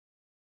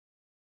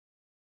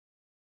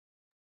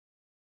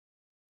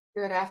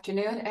Good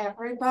afternoon,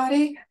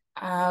 everybody.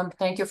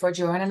 Thank you for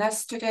joining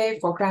us today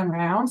for Grand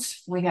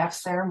Rounds. We have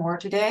Sarah Moore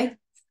today,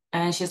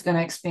 and she's going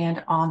to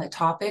expand on the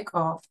topic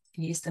of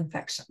yeast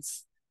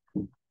infections.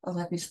 So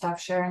let me stop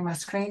sharing my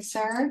screen,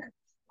 Sarah.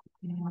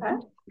 Okay.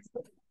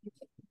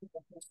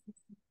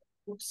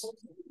 Oops.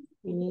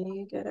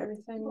 We get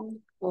everything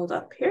pulled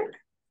up here.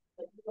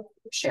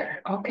 Sure.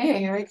 Okay,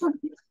 here we go.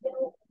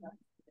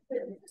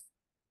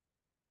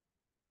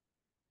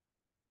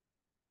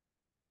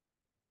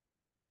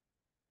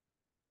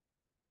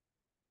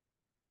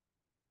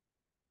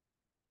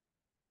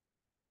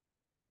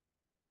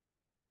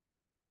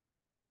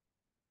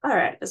 All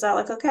right. Does that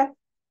look okay?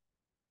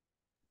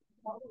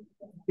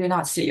 Do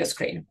not see your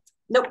screen.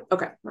 Nope.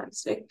 Okay. My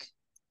mistake.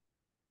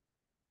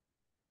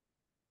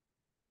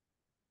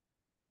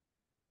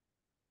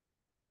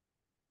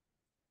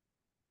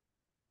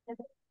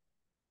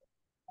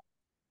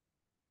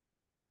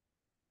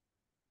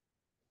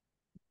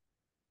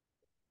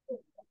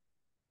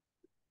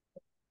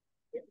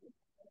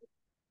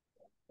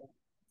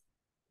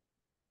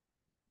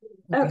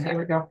 Okay, here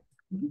we go.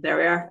 There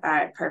we are. All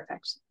right.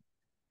 Perfect.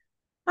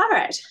 All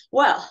right.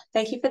 Well,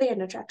 thank you for the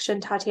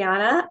introduction,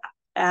 Tatiana.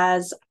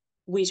 As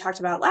we talked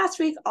about last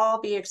week, I'll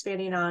be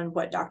expanding on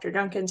what Dr.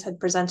 Junkins had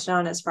presented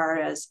on as far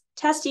as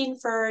testing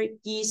for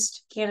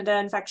yeast Candida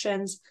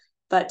infections.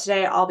 But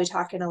today I'll be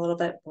talking a little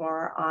bit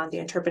more on the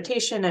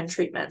interpretation and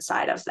treatment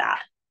side of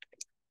that.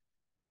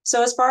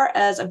 So as far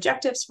as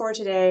objectives for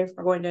today,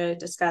 we're going to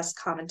discuss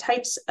common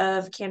types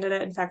of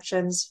Candida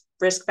infections,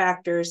 risk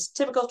factors,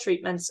 typical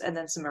treatments, and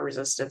then some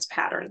resistance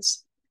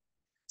patterns.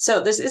 So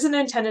this isn't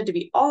intended to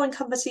be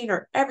all-encompassing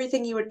or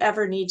everything you would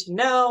ever need to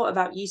know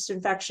about yeast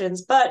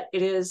infections, but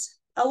it is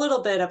a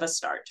little bit of a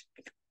start.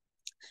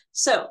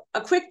 So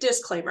a quick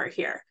disclaimer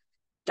here.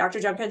 Dr.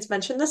 Junkins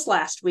mentioned this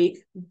last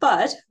week,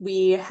 but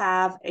we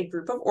have a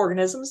group of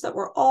organisms that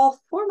were all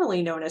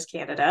formerly known as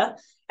Candida,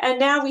 and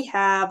now we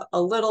have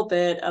a little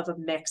bit of a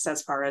mix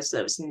as far as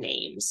those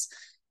names.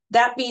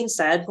 That being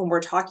said, when we're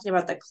talking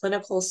about the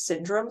clinical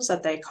syndromes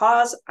that they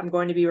cause, I'm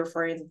going to be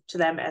referring to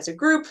them as a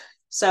group.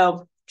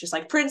 So just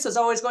like Prince is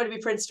always going to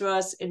be Prince to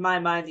us, in my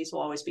mind, these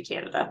will always be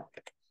Candida.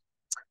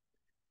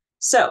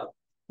 So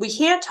we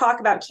can't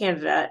talk about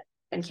Candida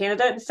and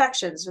Candida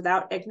infections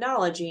without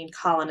acknowledging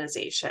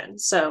colonization.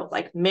 So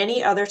like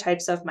many other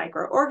types of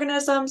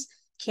microorganisms,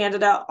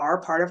 Candida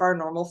are part of our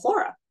normal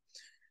flora.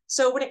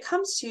 So when it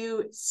comes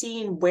to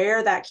seeing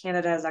where that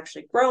Candida is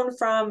actually grown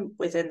from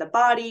within the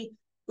body,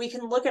 we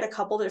can look at a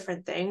couple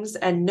different things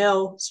and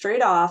know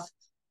straight off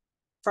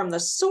from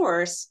the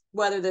source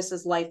whether this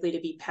is likely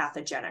to be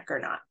pathogenic or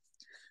not.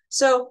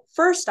 So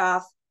first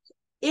off,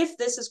 if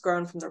this is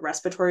grown from the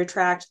respiratory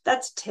tract,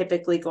 that's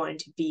typically going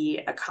to be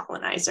a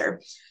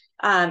colonizer,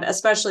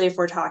 especially if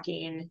we're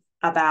talking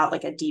about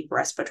like a deep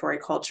respiratory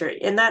culture.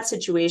 In that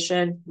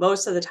situation,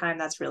 most of the time,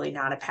 that's really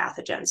not a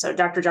pathogen. So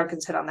Dr.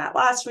 Junkins hit on that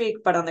last week,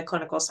 but on the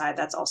clinical side,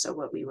 that's also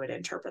what we would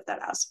interpret that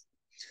as.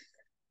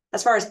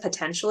 As far as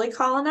potentially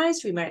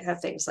colonized, we might have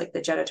things like the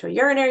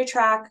genitourinary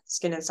tract,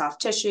 skin and soft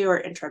tissue, or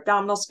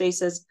intra-abdominal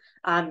spaces.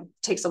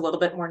 Takes a little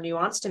bit more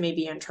nuance to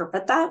maybe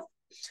interpret that.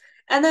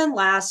 And then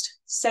last,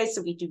 sites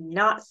that we do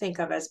not think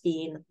of as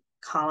being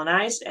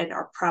colonized and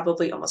are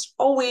probably almost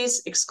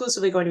always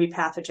exclusively going to be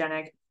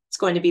pathogenic. It's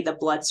going to be the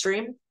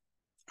bloodstream,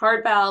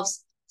 heart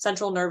valves,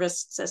 central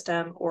nervous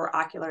system, or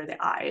ocular,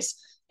 the eyes.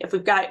 If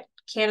we've got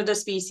Candida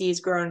species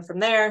growing from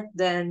there,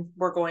 then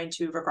we're going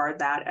to regard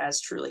that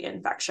as truly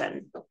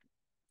infection.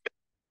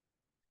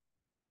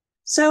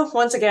 So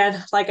once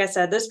again, like I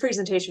said, this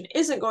presentation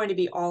isn't going to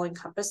be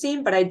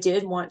all-encompassing, but I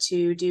did want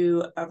to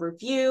do a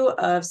review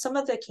of some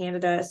of the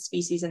Candida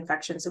species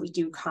infections that we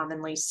do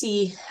commonly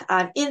see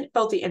in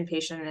both the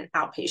inpatient and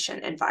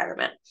outpatient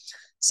environment.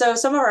 So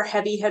some of our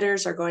heavy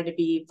hitters are going to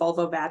be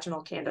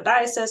vulvovaginal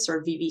candidiasis,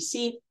 or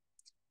VVC,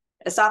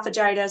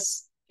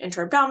 esophagitis,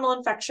 intra-abdominal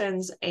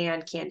infections,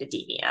 and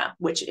candidemia,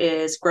 which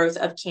is growth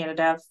of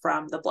Candida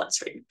from the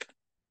bloodstream.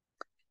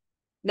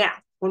 Now,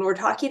 when we're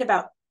talking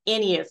about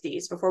any of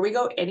these, before we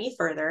go any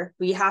further,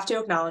 we have to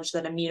acknowledge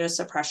that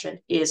immunosuppression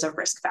is a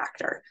risk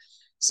factor.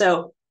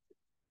 So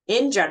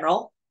in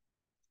general,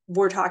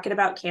 we're talking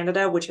about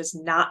Candida, which is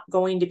not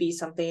going to be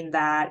something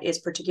that is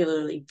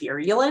particularly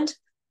virulent.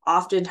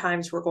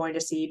 Oftentimes, we're going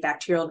to see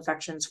bacterial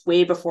infections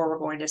way before we're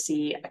going to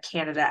see a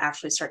Candida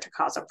actually start to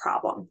cause a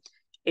problem.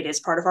 It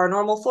is part of our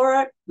normal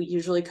flora. We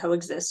usually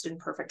coexist in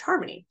perfect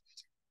harmony.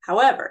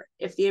 However,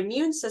 if the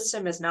immune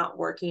system is not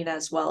working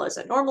as well as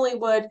it normally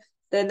would,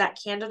 then that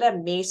Candida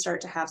may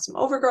start to have some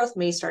overgrowth,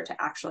 may start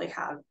to actually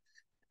have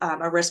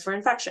a risk for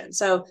infection.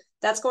 So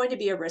that's going to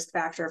be a risk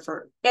factor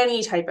for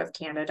any type of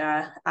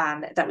Candida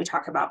that we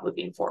talk about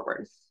moving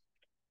forward.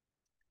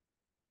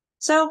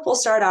 So we'll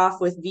start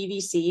off with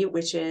VVC,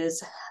 which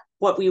is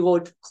what we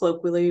would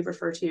colloquially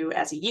refer to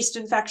as a yeast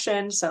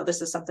infection. So this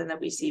is something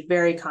that we see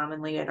very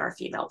commonly in our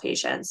female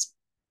patients.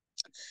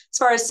 As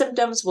far as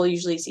symptoms, we'll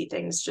usually see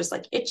things just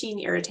like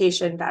itching,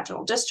 irritation,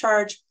 vaginal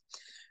discharge.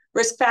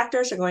 Risk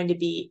factors are going to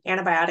be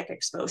antibiotic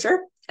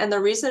exposure. And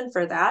the reason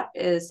for that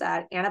is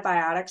that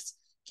antibiotics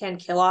can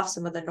kill off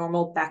some of the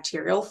normal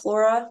bacterial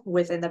flora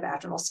within the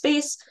vaginal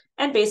space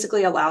and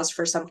basically allows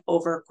for some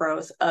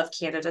overgrowth of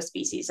Candida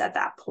species at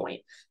that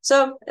point.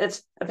 So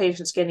if a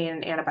patient's getting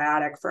an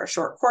antibiotic for a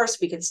short course,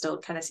 we can still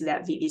kind of see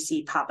that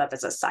VVC pop up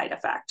as a side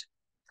effect.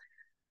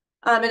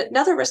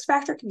 Another risk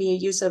factor can be a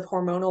use of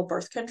hormonal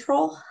birth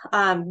control.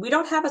 We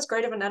don't have as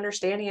great of an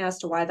understanding as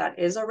to why that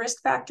is a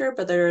risk factor,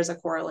 but there is a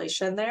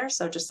correlation there.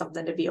 So just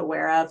something to be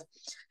aware of,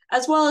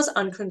 as well as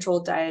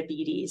uncontrolled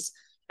diabetes.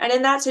 And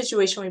in that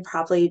situation, we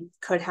probably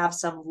could have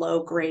some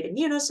low-grade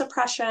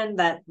immunosuppression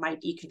that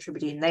might be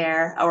contributing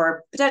there,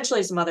 or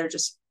potentially some other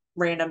just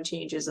random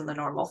changes in the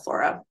normal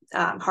flora.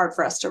 Hard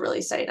for us to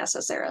really say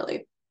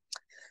necessarily.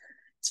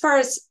 As far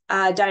as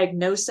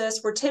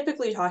diagnosis, we're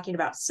typically talking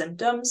about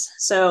symptoms.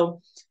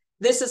 So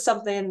this is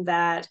something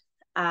that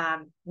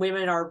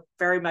women are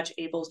very much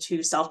able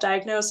to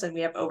self-diagnose, and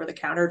we have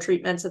over-the-counter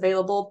treatments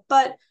available,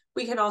 but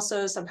we can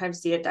also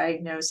sometimes see it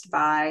diagnosed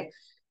by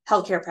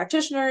healthcare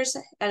practitioners,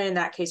 and in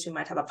that case, we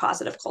might have a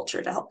positive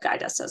culture to help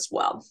guide us as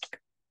well.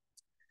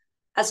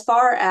 As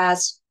far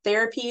as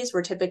therapies,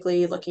 we're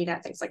typically looking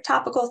at things like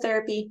topical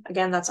therapy.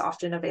 Again, that's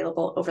often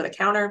available over the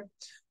counter.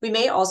 We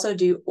may also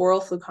do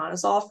oral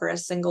fluconazole for a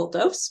single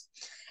dose.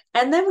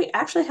 And then we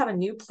actually have a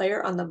new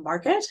player on the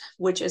market,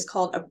 which is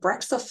called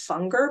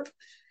abrexafungerp,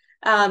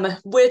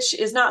 which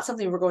is not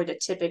something we're going to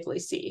typically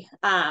see.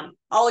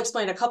 I'll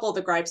explain a couple of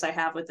the gripes I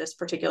have with this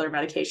particular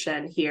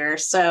medication here.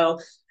 So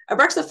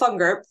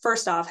abrexafungerp,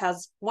 first off,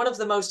 has one of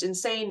the most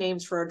insane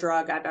names for a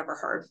drug I've ever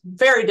heard.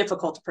 Very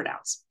difficult to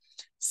pronounce.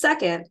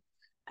 Second,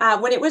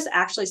 when it was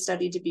actually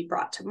studied to be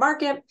brought to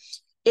market,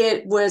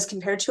 it was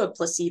compared to a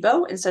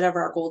placebo instead of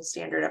our gold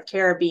standard of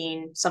care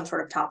being some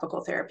sort of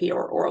topical therapy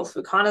or oral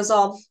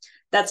fluconazole.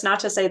 That's not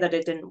to say that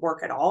it didn't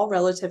work at all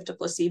relative to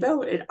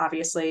placebo. It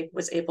obviously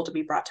was able to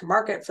be brought to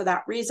market for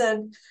that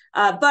reason.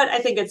 But I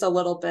think it's a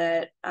little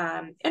bit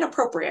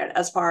inappropriate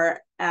as far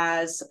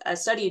as a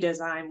study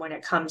design when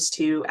it comes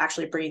to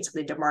actually bringing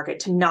something to market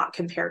to not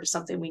compare to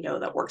something we know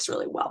that works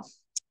really well.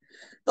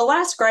 The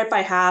last gripe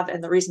I have,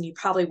 and the reason you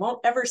probably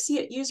won't ever see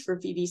it used for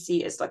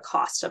VVC, is the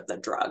cost of the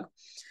drug.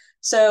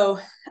 So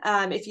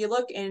if you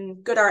look in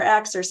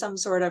GoodRx or some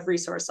sort of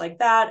resource like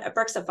that,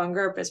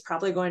 abrexafungerp is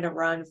probably going to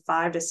run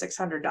 $500 to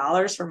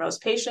 $600 for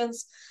most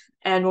patients.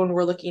 And when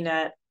we're looking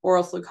at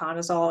oral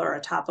fluconazole or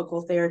a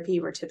topical therapy,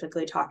 we're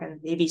typically talking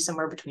maybe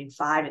somewhere between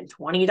 $5 and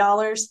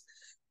 $20.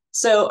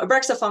 So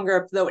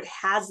abrexafungerp, though it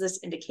has this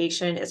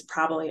indication, is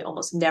probably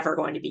almost never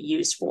going to be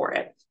used for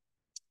it.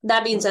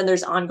 That being said,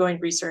 there's ongoing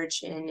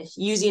research in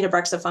using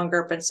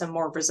abrexafungerp in some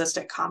more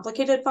resistant,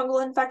 complicated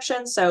fungal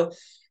infections. So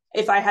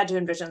if I had to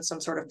envision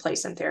some sort of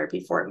place in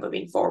therapy for it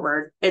moving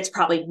forward, it's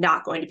probably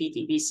not going to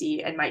be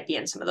VVC and might be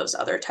in some of those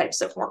other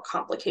types of more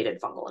complicated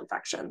fungal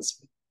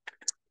infections.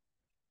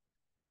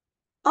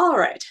 All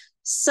right,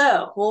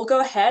 so we'll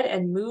go ahead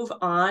and move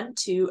on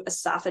to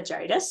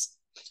esophagitis.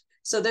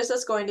 So this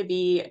is going to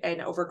be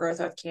an overgrowth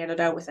of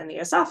Candida within the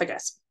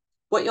esophagus.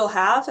 What you'll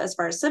have as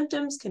far as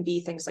symptoms can be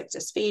things like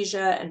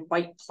dysphagia and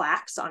white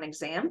plaques on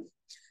exam.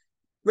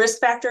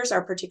 Risk factors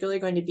are particularly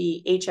going to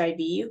be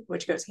HIV,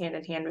 which goes hand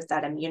in hand with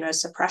that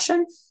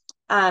immunosuppression.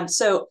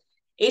 So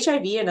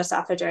HIV and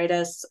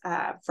esophagitis,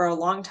 for a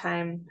long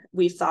time,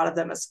 we've thought of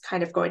them as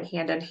kind of going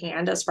hand in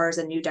hand as far as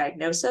a new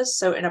diagnosis.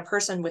 So in a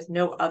person with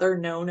no other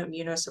known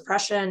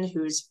immunosuppression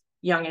who's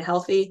young and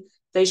healthy,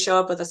 they show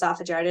up with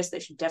esophagitis, they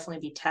should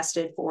definitely be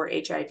tested for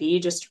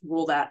HIV just to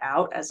rule that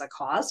out as a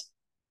cause.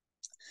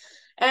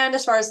 And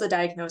as far as the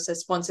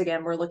diagnosis, once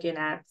again, we're looking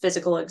at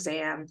physical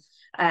exam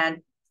and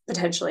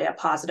potentially a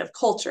positive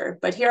culture.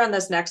 But here on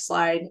this next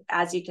slide,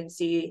 as you can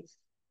see,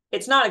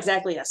 it's not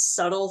exactly a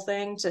subtle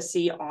thing to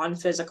see on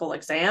physical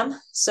exam.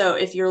 So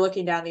if you're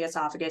looking down the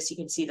esophagus, you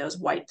can see those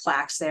white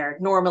plaques there.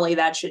 Normally,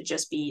 that should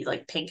just be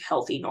like pink,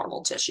 healthy,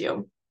 normal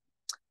tissue.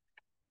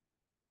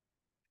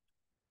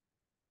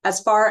 As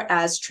far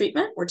as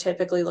treatment, we're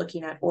typically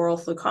looking at oral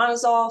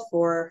fluconazole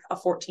for a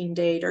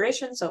 14-day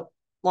duration, so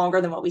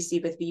longer than what we see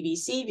with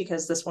VVC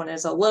because this one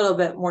is a little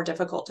bit more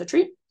difficult to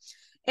treat.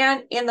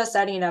 And in the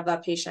setting of a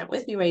patient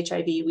with new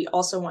HIV, we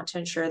also want to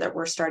ensure that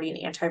we're starting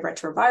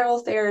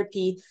antiretroviral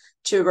therapy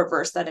to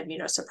reverse that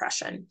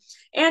immunosuppression.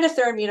 And if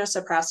they're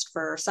immunosuppressed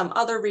for some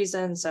other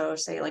reason, so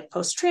say like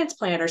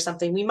post-transplant or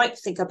something, we might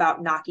think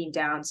about knocking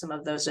down some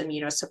of those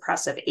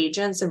immunosuppressive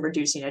agents and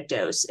reducing a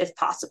dose if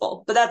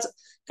possible. But that's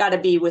got to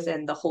be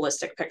within the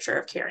holistic picture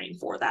of caring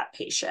for that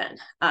patient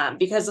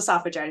because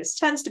esophagitis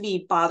tends to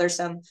be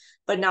bothersome,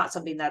 but not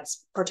something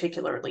that's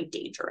particularly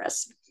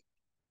dangerous.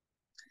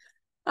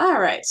 All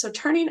right, so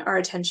turning our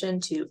attention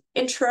to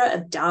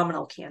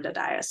intra-abdominal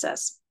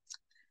candidiasis.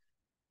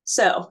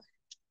 So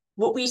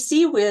what we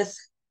see with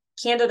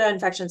Candida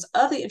infections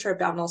of the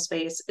intra-abdominal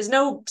space is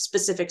no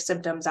specific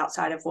symptoms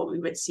outside of what we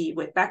would see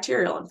with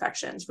bacterial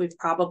infections. We've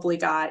probably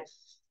got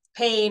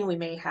pain, we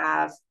may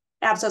have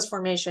abscess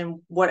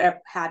formation, whatever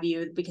have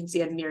you. We can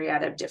see a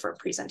myriad of different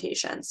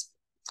presentations.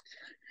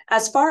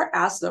 As far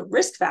as the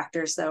risk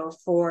factors, though,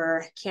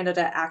 for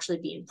Candida actually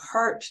being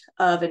part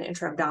of an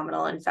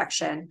intra-abdominal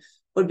infection,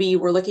 would be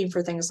we're looking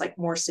for things like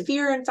more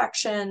severe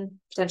infection,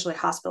 potentially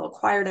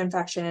hospital-acquired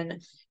infection,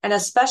 and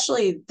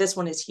especially this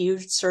one is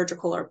huge,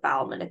 surgical or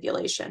bowel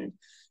manipulation.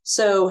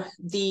 So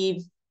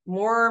the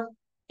more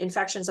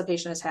infections a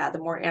patient has had, the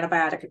more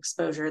antibiotic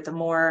exposure, the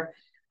more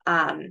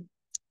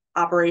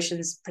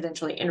operations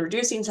potentially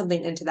introducing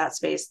something into that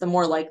space, the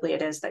more likely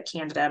it is that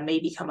Candida may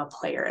become a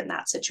player in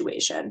that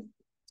situation.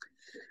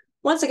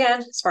 Once again,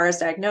 as far as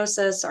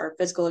diagnosis, our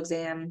physical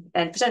exam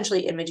and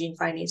potentially imaging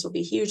findings will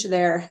be huge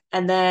there.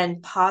 And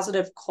then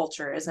positive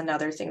culture is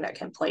another thing that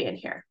can play in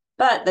here.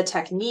 But the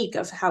technique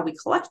of how we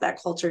collect that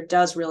culture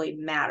does really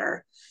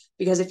matter.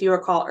 Because if you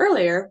recall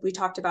earlier, we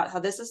talked about how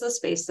this is a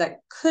space that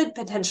could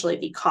potentially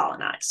be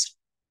colonized.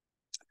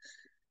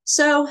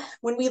 So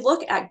when we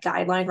look at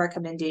guideline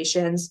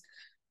recommendations,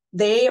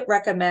 they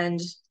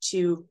recommend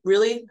to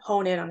really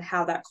hone in on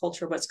how that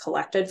culture was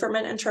collected from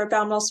an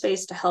intra-abdominal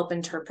space to help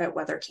interpret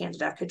whether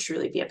Candida could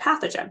truly be a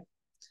pathogen.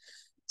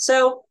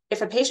 So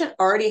if a patient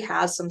already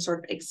has some sort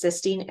of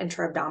existing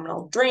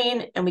intra-abdominal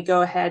drain and we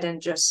go ahead and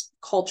just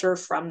culture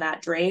from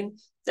that drain,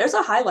 there's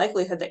a high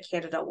likelihood that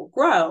Candida will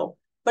grow,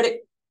 but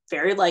it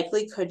very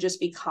likely could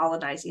just be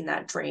colonizing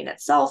that drain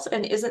itself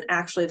and isn't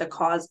actually the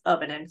cause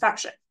of an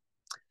infection.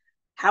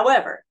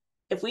 However,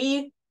 if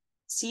we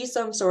see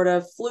some sort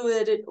of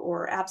fluid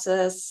or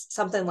abscess,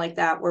 something like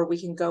that, where we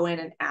can go in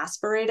and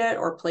aspirate it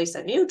or place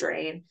a new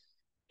drain,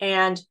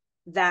 and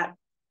that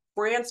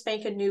brand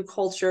spanking new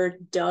culture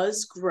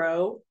does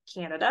grow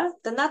Candida,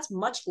 then that's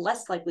much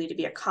less likely to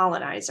be a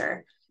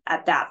colonizer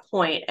at that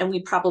point, and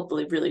we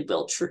probably really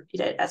will treat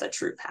it as a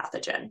true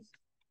pathogen.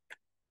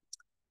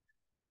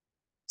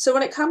 So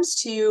when it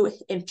comes to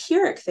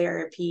empiric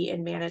therapy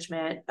and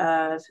management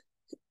of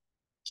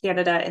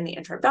Candida in the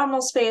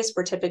intra-abdominal space,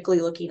 we're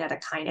typically looking at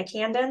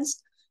echinocandins,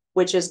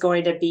 which is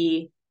going to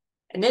be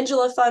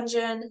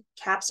aningulafungin,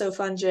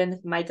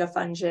 capsofungin,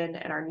 micafungin,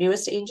 and our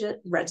newest agent,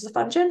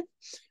 rezafungin.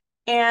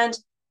 And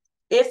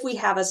if we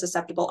have a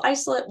susceptible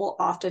isolate, we'll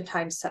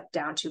oftentimes step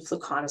down to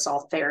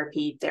fluconazole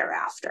therapy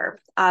thereafter.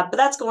 But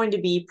that's going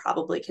to be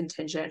probably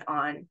contingent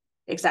on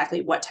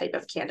exactly what type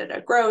of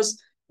Candida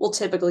grows. We'll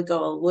typically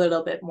go a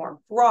little bit more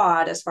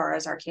broad as far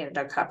as our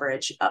Candida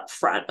coverage up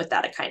front with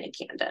that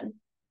echinocandin.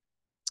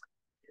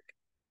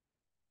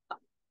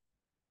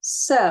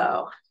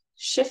 So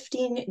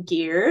shifting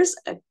gears,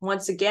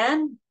 once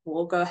again,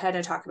 we'll go ahead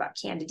and talk about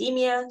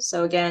candidemia.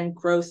 So again,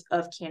 growth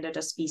of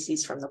Candida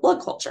species from the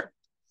blood culture.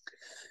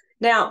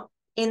 Now,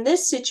 in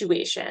this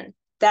situation,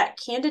 that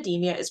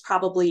candidemia is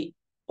probably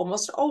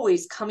almost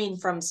always coming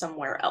from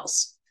somewhere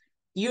else.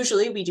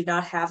 Usually we do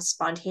not have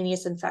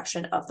spontaneous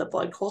infection of the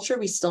blood culture.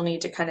 We still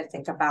need to kind of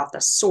think about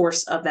the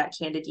source of that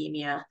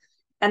candidemia.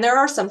 And there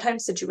are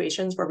sometimes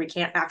situations where we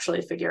can't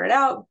actually figure it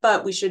out,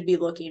 but we should be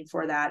looking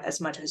for that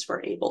as much as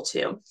we're able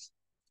to.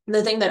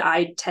 The thing that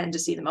I tend to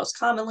see the most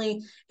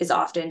commonly is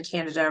often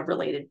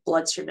Candida-related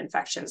bloodstream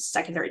infections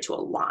secondary to a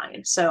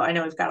Lyme. So I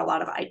know we've got a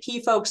lot of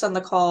IP folks on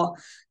the call.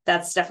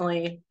 That's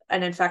definitely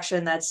an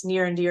infection that's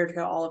near and dear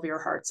to all of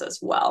your hearts as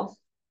well.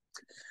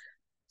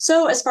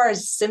 So as far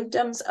as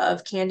symptoms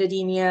of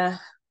candidemia,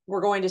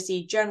 we're going to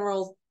see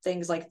general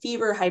things like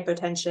fever,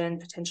 hypotension,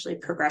 potentially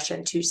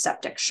progression to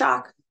septic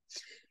shock.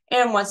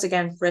 And once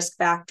again, risk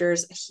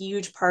factors, a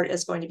huge part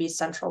is going to be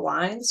central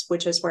lines,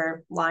 which is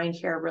where line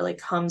care really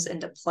comes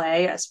into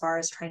play as far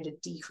as trying to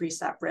decrease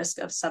that risk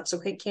of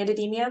subsequent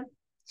candidemia.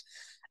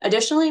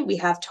 Additionally, we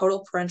have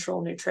total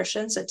parenteral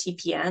nutrition, so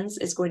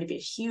TPNs is going to be a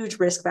huge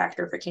risk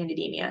factor for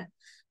candidemia.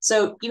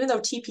 So even though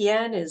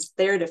TPN is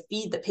there to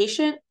feed the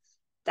patient,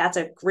 that's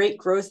a great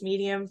growth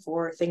medium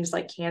for things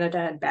like Candida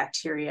and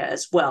bacteria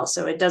as well.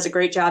 So it does a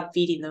great job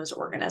feeding those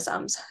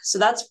organisms. So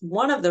that's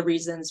one of the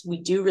reasons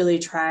we do really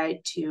try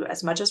to,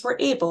 as much as we're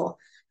able,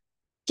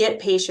 get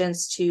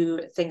patients to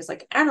things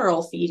like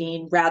enteral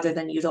feeding rather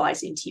than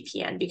utilizing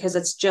TPN because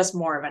it's just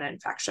more of an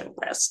infection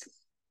risk.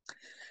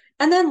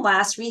 And then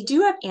last, we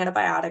do have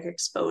antibiotic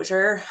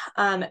exposure.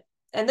 And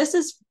this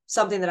is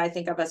something that I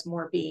think of as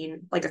more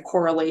being like a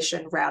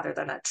correlation rather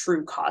than a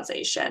true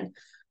causation.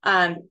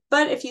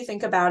 But if you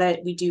think about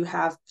it, we do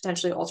have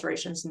potentially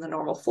alterations in the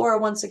normal flora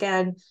once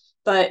again,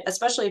 but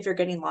especially if you're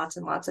getting lots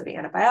and lots of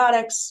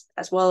antibiotics,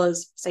 as well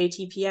as say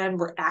TPN,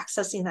 we're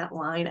accessing that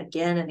line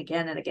again and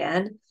again and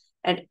again.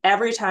 And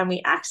every time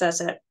we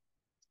access it,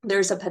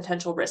 there's a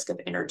potential risk of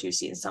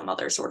introducing some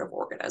other sort of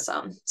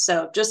organism.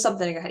 So just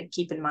something to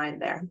keep in mind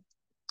there.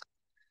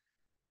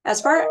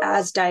 As far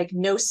as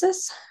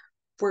diagnosis,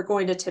 we're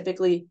going to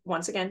typically,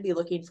 once again, be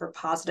looking for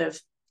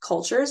positive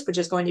cultures, which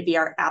is going to be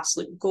our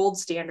absolute gold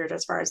standard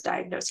as far as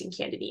diagnosing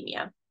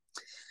candidemia.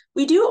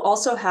 We do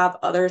also have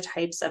other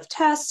types of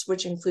tests,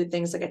 which include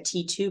things like a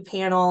T2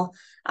 panel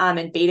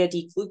and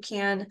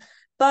beta-D-glucan,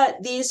 but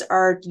these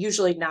are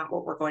usually not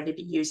what we're going to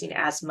be using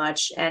as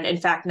much, and in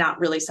fact, not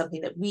really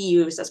something that we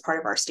use as part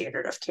of our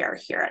standard of care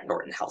here at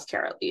Norton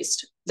Healthcare, at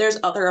least. There's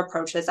other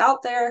approaches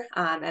out there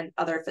and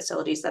other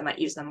facilities that might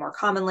use them more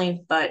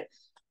commonly, but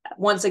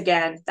once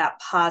again, that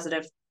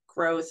positive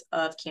growth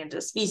of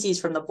Candida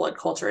species from the blood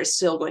culture is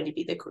still going to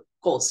be the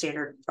gold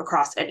standard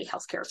across any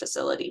healthcare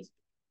facility.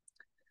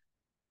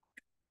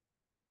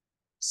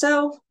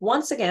 So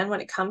once again, when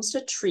it comes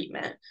to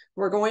treatment,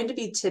 we're going to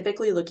be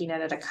typically looking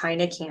at a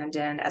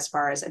echinocandin as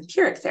far as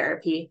empiric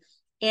therapy,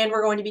 and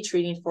we're going to be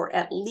treating for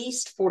at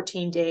least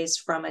 14 days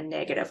from a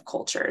negative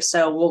culture.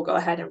 So we'll go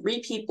ahead and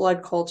repeat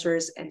blood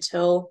cultures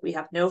until we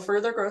have no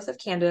further growth of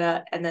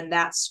Candida, and then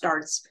that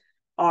starts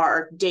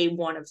our day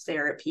 1 of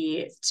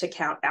therapy to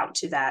count out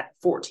to that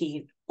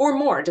 14 or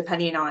more,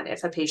 depending on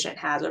if a patient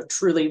has a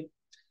truly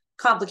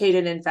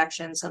complicated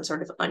infection, some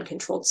sort of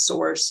uncontrolled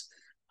source.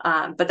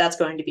 But that's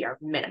going to be our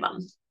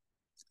minimum.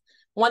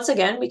 Once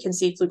again, we can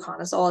see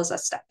fluconazole as a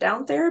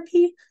step-down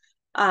therapy.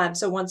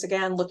 So once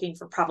again, looking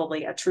for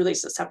probably a truly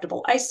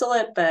susceptible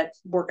isolate, but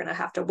we're going to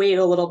have to wait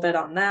a little bit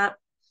on that.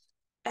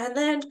 And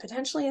then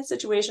potentially in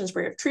situations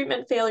where you have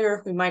treatment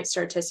failure, we might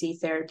start to see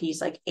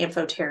therapies like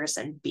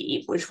amphotericin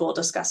B, which we'll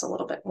discuss a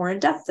little bit more in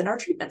depth in our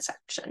treatment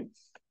section.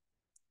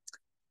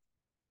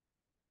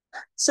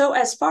 So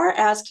as far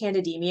as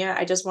candidemia,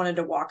 I just wanted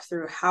to walk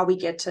through how we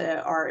get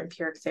to our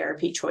empiric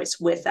therapy choice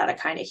with that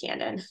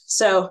echinocandin.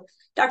 So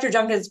Dr.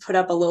 Junkins put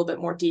up a little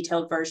bit more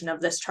detailed version of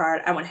this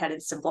chart. I went ahead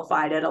and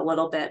simplified it a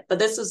little bit, but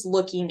this is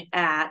looking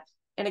at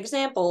an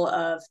example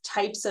of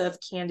types of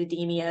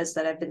candidemias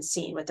that have been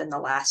seen within the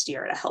last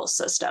year at a health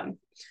system.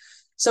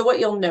 So what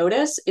you'll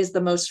notice is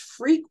the most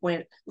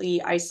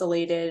frequently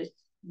isolated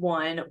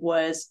one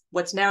was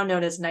what's now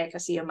known as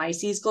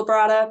Nicotiomyces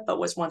glabrata, but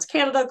was once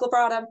Candida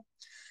glabrata.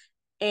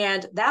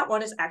 And that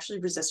one is actually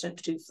resistant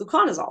to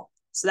fluconazole.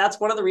 So that's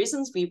one of the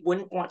reasons we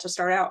wouldn't want to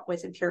start out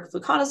with empiric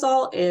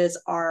fluconazole is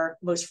our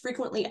most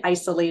frequently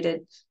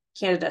isolated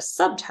Candida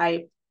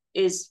subtype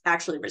is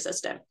actually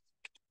resistant.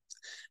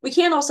 We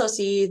can also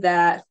see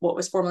that what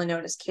was formerly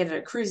known as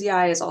Candida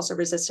krusei is also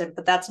resistant,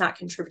 but that's not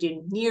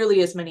contributing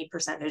nearly as many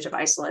percentage of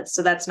isolates.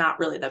 So that's not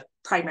really the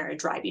primary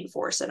driving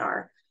force in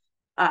our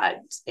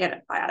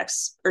antifungal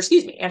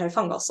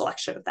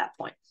selection at that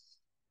point.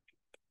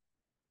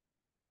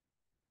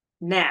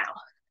 Now,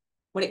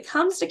 when it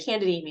comes to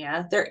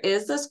candidemia, there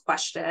is this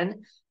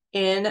question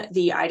in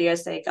the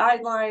IDSA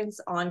guidelines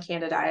on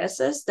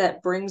candidiasis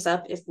that brings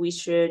up if we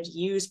should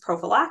use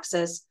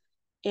prophylaxis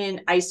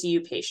in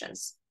ICU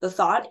patients. The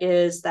thought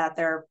is that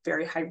they're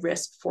very high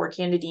risk for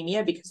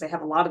candidemia because they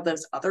have a lot of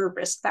those other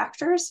risk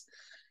factors.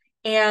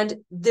 And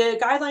the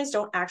guidelines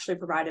don't actually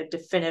provide a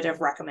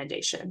definitive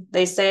recommendation.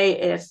 They say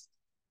if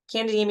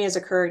candidemias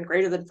occur in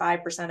greater than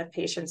 5% of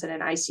patients in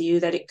an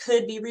ICU, that it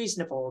could be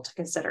reasonable to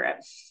consider it.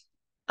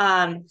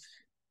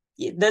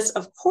 This,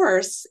 of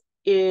course,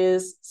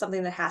 is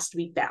something that has to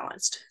be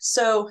balanced.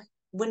 So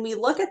when we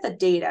look at the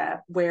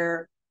data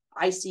where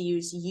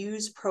ICUs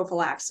use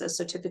prophylaxis,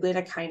 so typically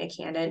an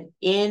echinocandin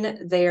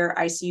in their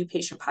ICU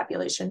patient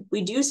population,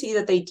 we do see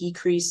that they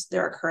decrease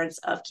their occurrence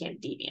of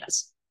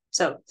candidemias.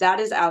 So that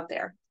is out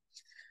there.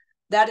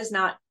 That is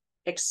not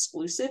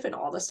exclusive in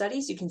all the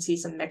studies. You can see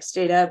some mixed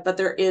data, but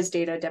there is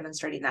data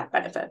demonstrating that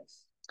benefit.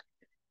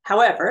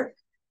 However,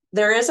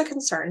 there is a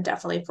concern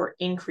definitely for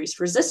increased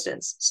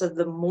resistance. So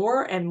the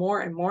more and more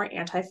and more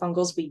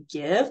antifungals we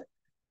give,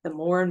 the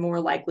more and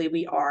more likely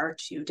we are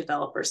to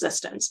develop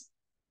resistance.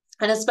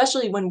 And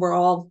especially when we're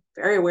all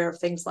very aware of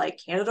things like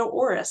Candida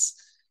auris,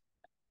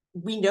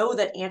 we know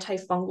that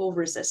antifungal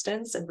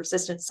resistance and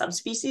resistant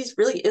subspecies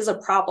really is a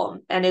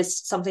problem and is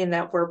something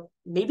that we're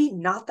maybe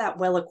not that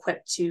well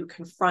equipped to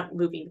confront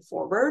moving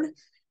forward.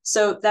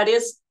 So that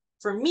is,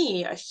 for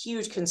me, a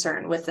huge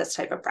concern with this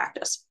type of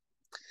practice.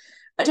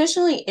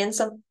 Additionally, in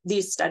some of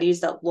these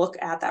studies that look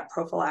at that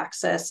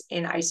prophylaxis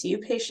in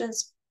ICU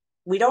patients,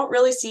 we don't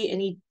really see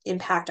any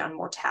impact on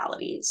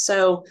mortality.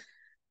 So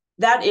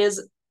that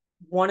is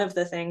one of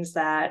the things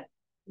that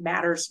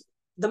matters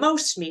the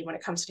most to me when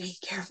it comes to taking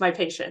care of my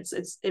patients.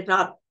 It's, if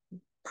not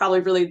probably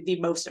really the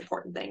most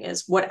important thing,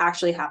 is what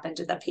actually happened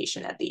to the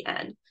patient at the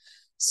end.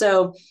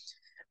 So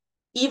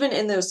even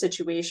in those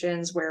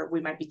situations where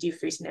we might be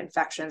decreasing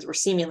infections, we're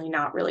seemingly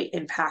not really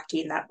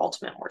impacting that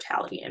ultimate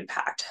mortality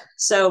impact.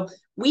 So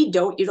we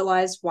don't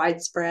utilize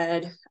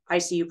widespread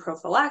ICU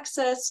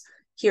prophylaxis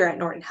here at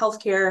Norton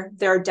Healthcare.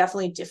 There are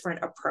definitely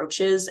different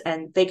approaches,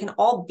 and they can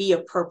all be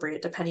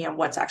appropriate depending on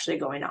what's actually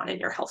going on in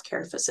your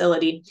healthcare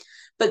facility.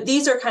 But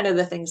these are kind of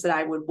the things that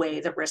I would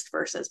weigh the risk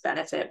versus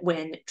benefit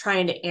when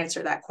trying to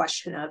answer that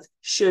question of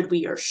should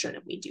we or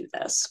shouldn't we do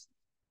this?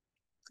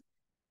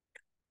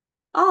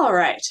 All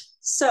right,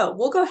 so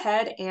we'll go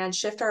ahead and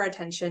shift our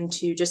attention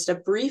to just a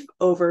brief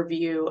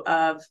overview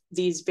of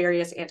these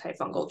various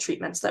antifungal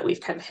treatments that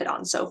we've kind of hit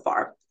on so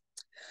far.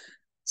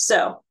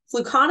 So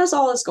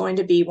fluconazole is going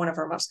to be one of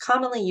our most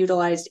commonly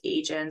utilized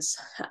agents.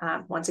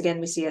 Once again,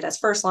 we see it as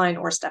first line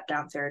or step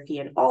down therapy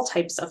in all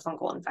types of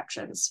fungal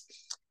infections.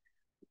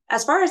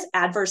 As far as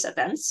adverse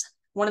events,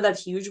 one of the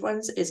huge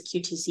ones is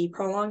QTC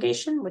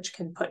prolongation, which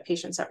can put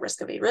patients at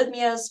risk of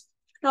arrhythmias.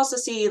 You can also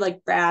see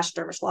like rash,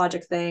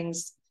 dermatologic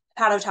things,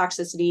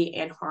 hepatotoxicity,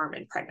 and harm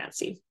in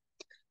pregnancy.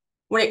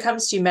 When it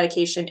comes to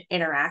medication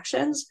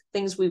interactions,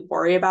 things we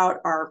worry about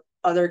are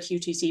other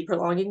QTC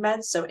prolonging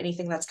meds, so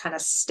anything that's kind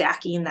of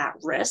stacking that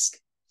risk.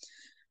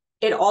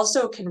 It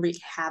also can wreak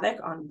havoc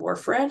on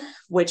warfarin,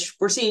 which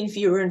we're seeing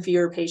fewer and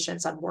fewer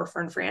patients on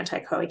warfarin for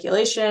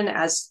anticoagulation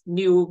as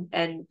new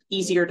and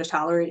easier to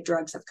tolerate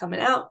drugs have come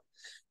out.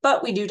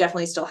 But we do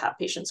definitely still have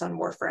patients on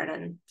warfarin,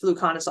 and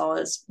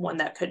fluconazole is one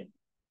that could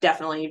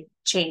definitely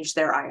change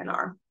their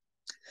INR.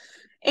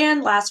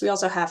 And last, we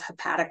also have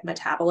hepatic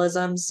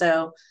metabolism.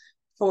 So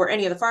for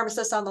any of the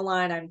pharmacists on the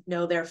line, I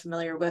know they're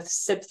familiar with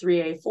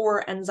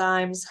CYP3A4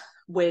 enzymes,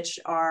 which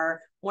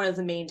are one of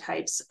the main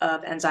types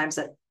of enzymes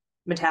that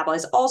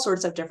metabolize all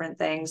sorts of different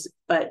things,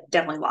 but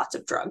definitely lots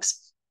of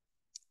drugs.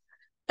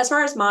 As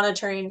far as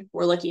monitoring,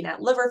 we're looking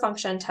at liver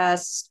function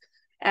tests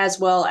as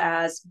well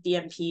as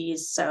BMPs,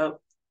 so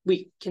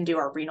we can do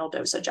our renal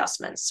dose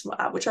adjustments,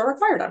 which are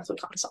required on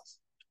fluconazole.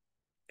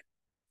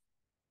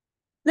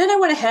 Then I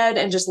went ahead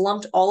and just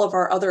lumped all of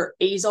our other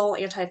azole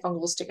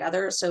antifungals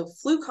together. So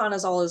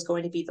fluconazole is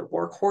going to be the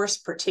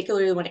workhorse,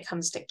 particularly when it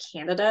comes to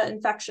Candida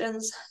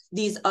infections.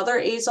 These other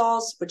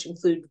azoles, which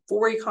include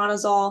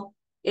voriconazole,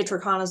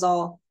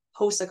 itraconazole,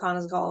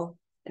 posaconazole,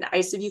 and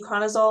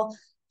isobuconazole,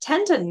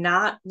 tend to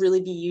not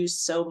really be used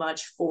so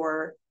much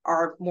for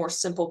our more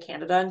simple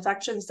Candida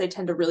infections. They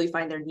tend to really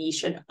find their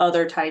niche in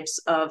other types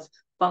of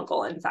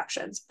fungal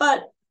infections.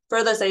 But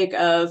for the sake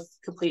of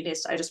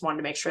completeness, I just wanted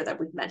to make sure that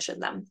we've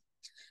mentioned them.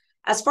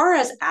 As far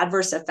as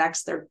adverse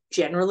effects, they're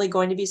generally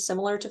going to be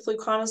similar to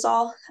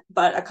fluconazole,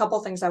 but a couple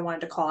things I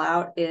wanted to call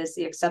out is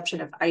the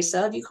exception of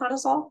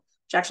isobuconazole,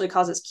 which actually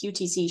causes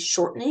QTc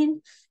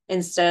shortening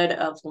instead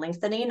of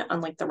lengthening,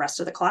 unlike the rest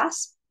of the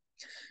class.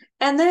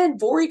 And then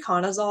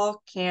voriconazole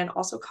can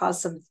also cause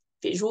some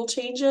visual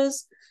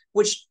changes,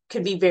 which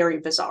can be very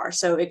bizarre.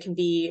 So it can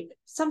be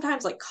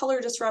sometimes like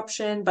color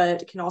disruption,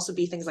 but it can also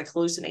be things like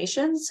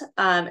hallucinations.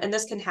 And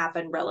this can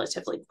happen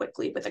relatively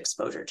quickly with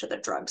exposure to the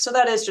drug. So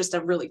that is just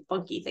a really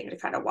funky thing to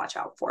kind of watch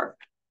out for.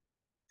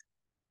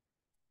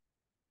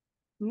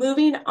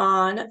 Moving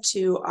on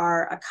to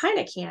our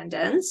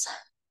echinocandins.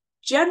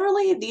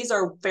 Generally, these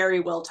are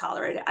very well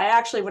tolerated. I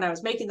actually, when I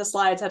was making the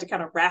slides, had to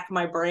kind of rack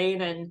my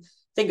brain and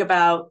think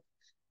about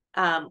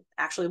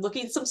actually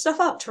looking some stuff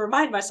up to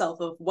remind myself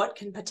of what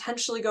can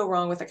potentially go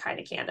wrong with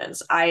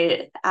echinocandins.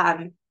 I,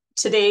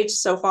 to date,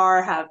 so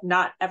far, have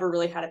not ever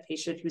really had a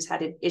patient who's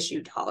had an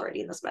issue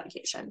tolerating this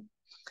medication.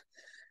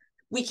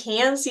 We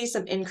can see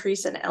some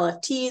increase in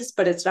LFTs,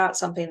 but it's not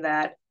something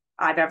that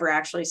I've ever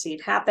actually seen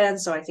happen.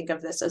 So I think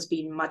of this as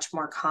being much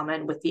more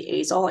common with the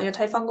azole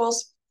antifungals.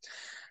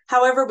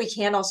 However, we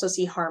can also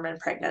see harm in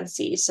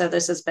pregnancy. So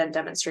this has been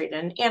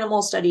demonstrated in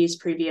animal studies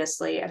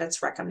previously, and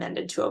it's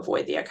recommended to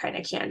avoid the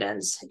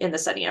echinocandins in the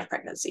setting of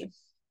pregnancy.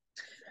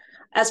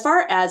 As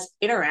far as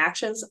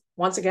interactions,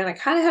 once again, I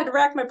kind of had to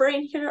rack my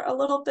brain here a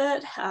little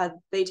bit.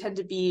 They tend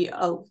to be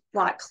a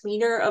lot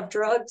cleaner of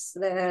drugs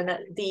than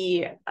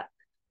the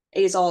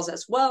azoles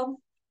as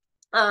well.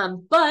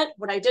 But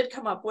what I did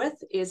come up with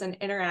is an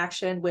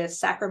interaction with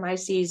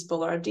Saccharomyces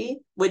boulardii,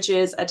 which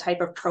is a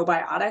type of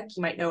probiotic.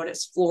 You might know it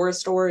as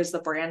Florastor is the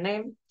brand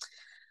name.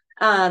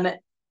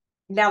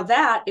 Now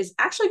that is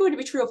actually going to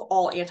be true of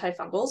all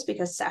antifungals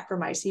because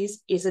Saccharomyces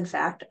is in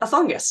fact a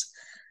fungus.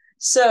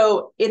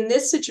 So in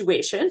this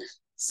situation,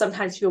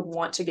 sometimes people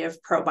want to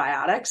give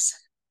probiotics.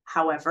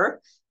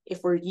 However,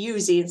 if we're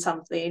using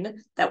something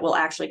that will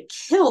actually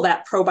kill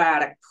that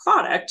probiotic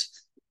product,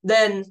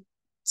 then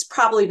it's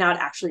probably not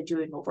actually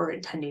doing what we're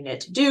intending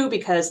it to do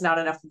because not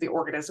enough of the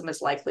organism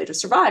is likely to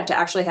survive to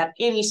actually have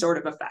any sort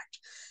of effect.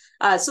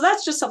 So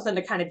that's just something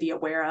to kind of be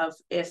aware of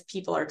if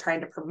people are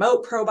trying to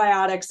promote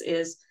probiotics,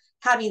 is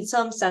having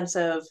some sense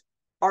of,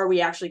 are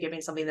we actually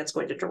giving something that's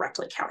going to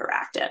directly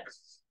counteract it?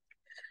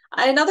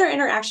 Another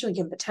interaction we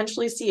can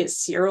potentially see is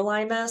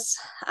sirolimus,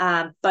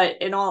 but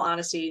in all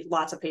honesty,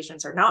 lots of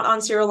patients are not on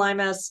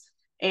sirolimus,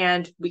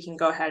 and we can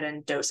go ahead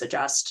and dose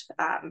adjust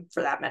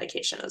for that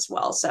medication as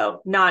well.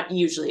 So not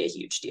usually a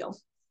huge deal.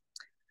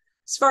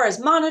 As far as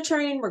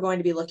monitoring, we're going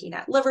to be looking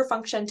at liver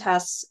function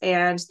tests,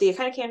 and the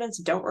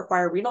echinocandins don't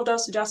require renal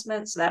dose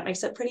adjustment, so that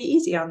makes it pretty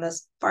easy on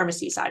this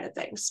pharmacy side of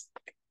things.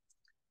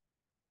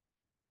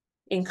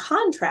 In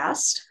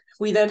contrast,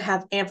 we then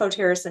have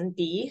amphotericin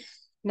B.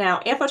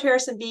 Now,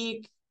 amphotericin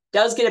B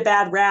does get a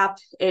bad rap.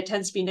 It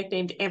tends to be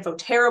nicknamed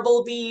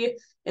amphoterrible B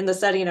in the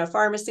setting of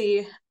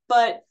pharmacy,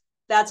 but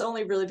that's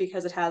only really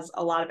because it has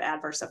a lot of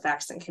adverse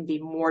effects and can be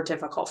more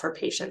difficult for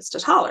patients to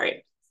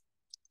tolerate.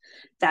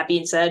 That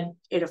being said,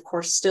 it of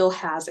course still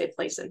has a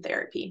place in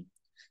therapy.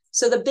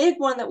 So the big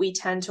one that we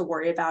tend to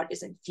worry about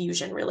is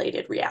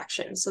infusion-related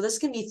reactions. So this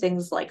can be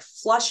things like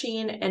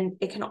flushing, and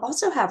it can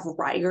also have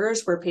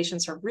rigors where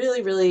patients are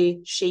really,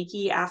 really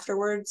shaky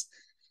afterwards.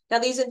 Now,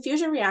 these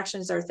infusion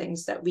reactions are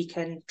things that we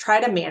can try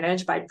to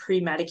manage by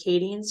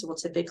pre-medicating. So we'll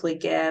typically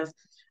give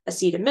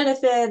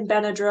acetaminophen,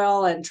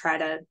 Benadryl, and try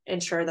to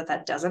ensure that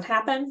that doesn't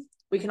happen.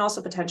 We can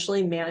also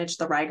potentially manage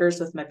the rigors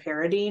with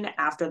meperidine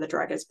after the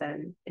drug has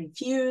been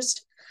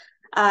infused.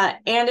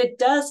 And it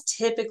does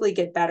typically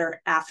get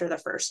better after the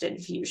first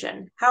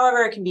infusion.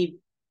 However, it can be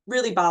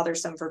really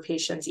bothersome for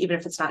patients. Even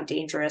if it's not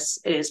dangerous,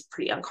 it is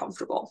pretty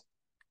uncomfortable.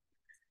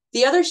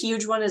 The other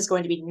huge one is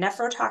going to be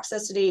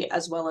nephrotoxicity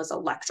as well as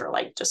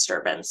electrolyte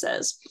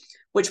disturbances,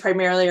 which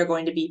primarily are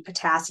going to be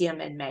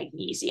potassium and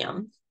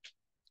magnesium.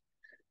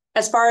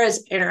 As far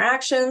as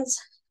interactions,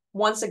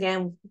 once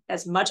again,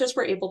 as much as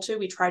we're able to,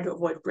 we try to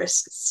avoid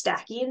risk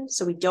stacking.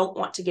 So we don't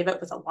want to give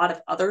it with a lot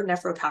of other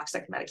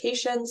nephrotoxic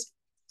medications.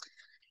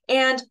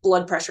 And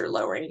blood pressure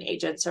lowering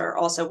agents are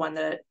also one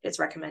that it's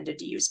recommended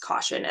to use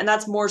caution. And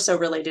that's more so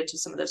related to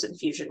some of those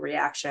infusion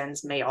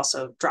reactions, may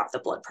also drop the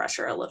blood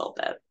pressure a little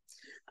bit.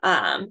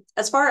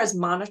 As far as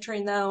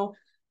monitoring, though,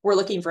 we're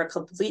looking for a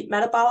complete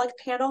metabolic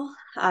panel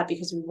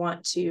because we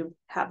want to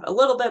have a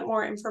little bit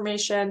more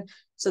information.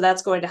 So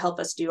that's going to help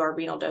us do our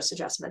renal dose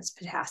adjustments,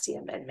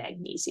 potassium and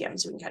magnesium.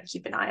 So we can kind of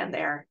keep an eye on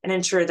there and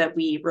ensure that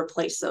we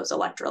replace those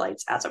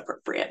electrolytes as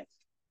appropriate.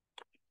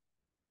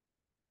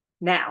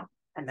 Now,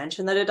 I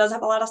mentioned that it does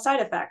have a lot of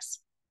side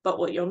effects, but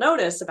what you'll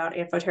notice about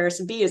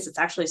amphotericin B is it's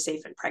actually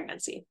safe in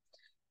pregnancy.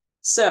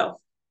 So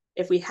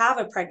if we have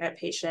a pregnant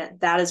patient,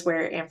 that is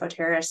where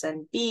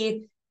amphotericin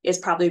B is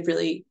probably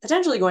really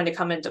potentially going to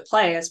come into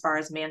play as far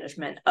as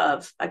management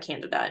of a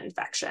Candida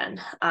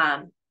infection.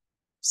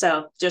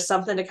 So just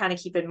something to kind of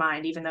keep in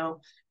mind, even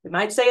though we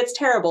might say it's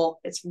terrible,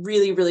 it's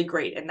really, really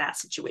great in that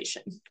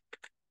situation.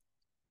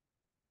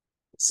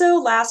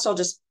 So last, I'll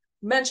just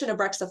mention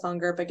Abraxafungin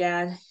group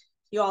again.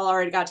 You all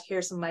already got to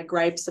hear some of my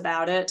gripes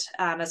about it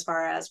as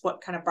far as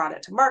what kind of brought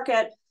it to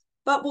market,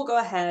 but we'll go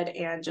ahead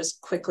and just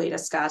quickly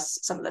discuss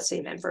some of the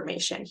same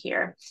information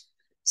here.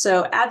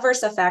 So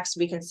adverse effects,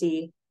 we can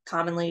see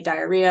commonly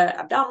diarrhea,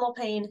 abdominal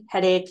pain,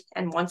 headache,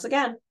 and once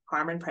again,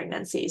 harm in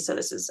pregnancy. So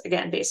this is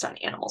again based on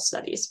animal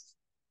studies.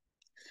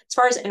 As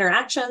far as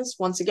interactions,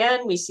 once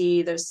again, we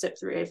see those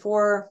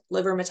CYP3A4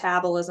 liver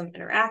metabolism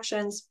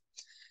interactions.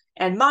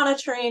 And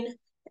monitoring,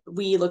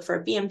 we look for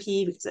a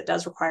BMP because it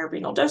does require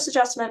renal dose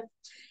adjustment.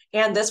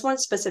 And this one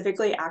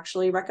specifically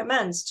actually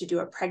recommends to do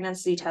a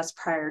pregnancy test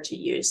prior to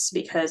use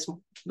because,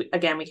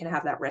 again, we can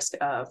have that risk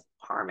of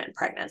harm in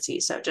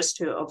pregnancy. So just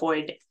to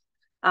avoid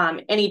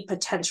any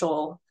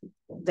potential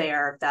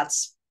there,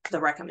 that's the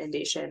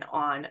recommendation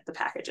on the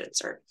package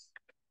insert.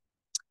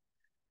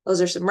 Those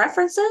are some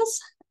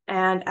references.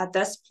 And at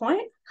this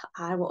point,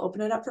 I will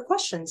open it up for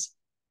questions.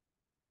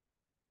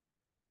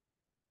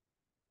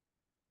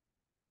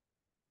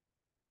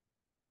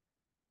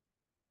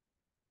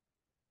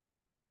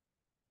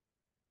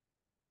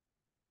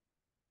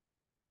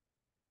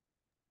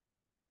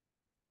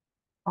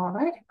 All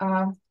right.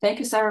 Thank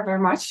you, Sarah, very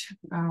much.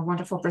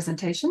 Wonderful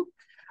presentation.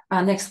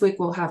 Next week,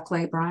 we'll have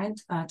Clay Bryant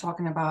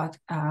talking about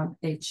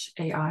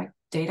HAI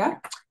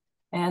data.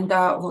 And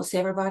we'll see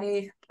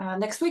everybody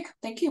next week.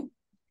 Thank you.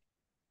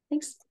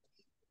 Thanks.